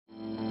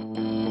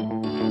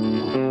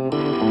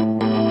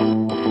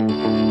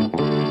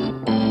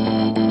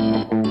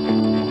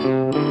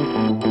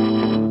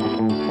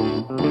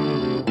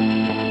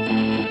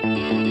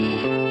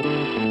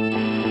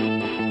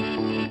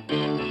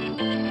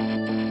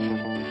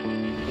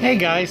Hey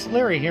guys,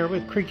 Larry here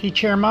with Creaky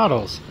Chair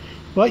Models.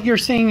 What you're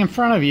seeing in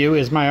front of you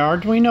is my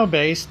Arduino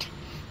based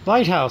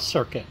Lighthouse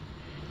circuit.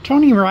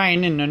 Tony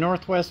Ryan in the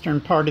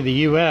northwestern part of the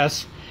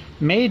US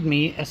made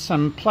me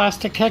some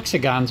plastic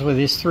hexagons with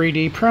his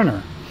 3D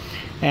printer,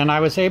 and I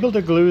was able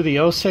to glue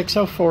the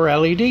 0604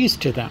 LEDs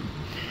to them.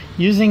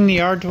 Using the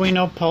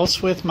Arduino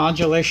pulse width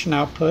modulation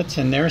outputs,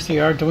 and there's the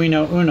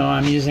Arduino Uno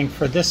I'm using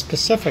for this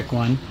specific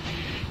one.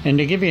 And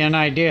to give you an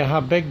idea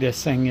how big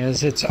this thing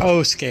is, it's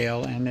O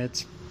scale and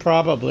it's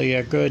probably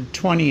a good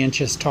 20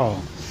 inches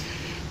tall.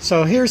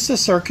 So here's the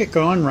circuit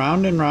going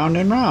round and round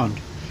and round.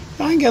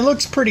 I think it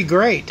looks pretty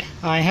great.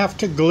 I have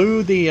to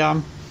glue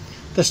the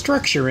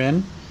structure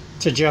in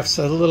to Jeff's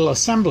little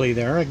assembly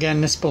there.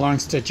 Again, this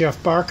belongs to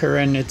Jeff Barker,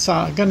 and it's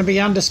going to be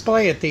on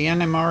display at the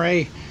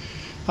NMRA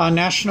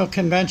National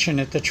Convention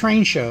at the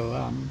train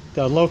show.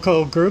 The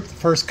local group, the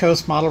First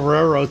Coast Model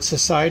Railroad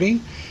Society,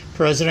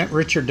 President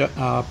Richard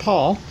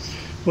Paul,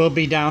 will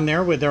be down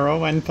there with their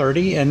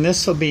ON30, and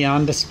this will be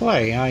on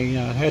display. I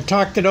had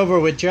talked it over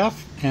with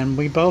Jeff, and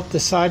we both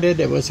decided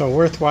it was a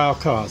worthwhile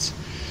cause.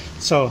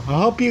 So I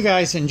hope you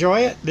guys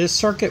enjoy it. This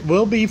circuit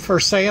will be for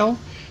sale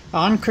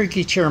on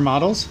Creaky Chair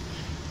Models.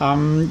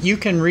 You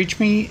can reach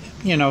me,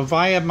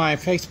 via my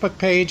Facebook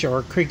page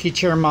or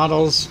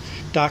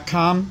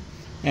creakychairmodels.com,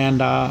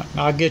 and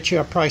I'll get you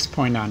a price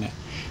point on it.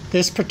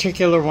 This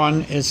particular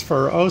one is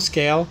for O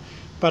scale,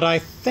 but I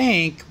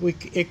think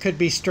it could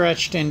be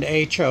stretched into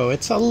HO.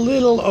 It's a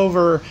little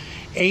over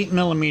 8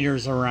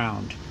 millimeters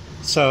around,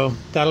 so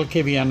that'll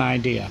give you an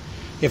idea.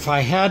 If I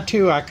had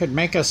to, I could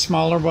make a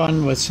smaller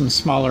one with some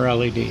smaller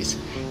LEDs.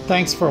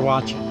 Thanks for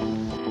watching.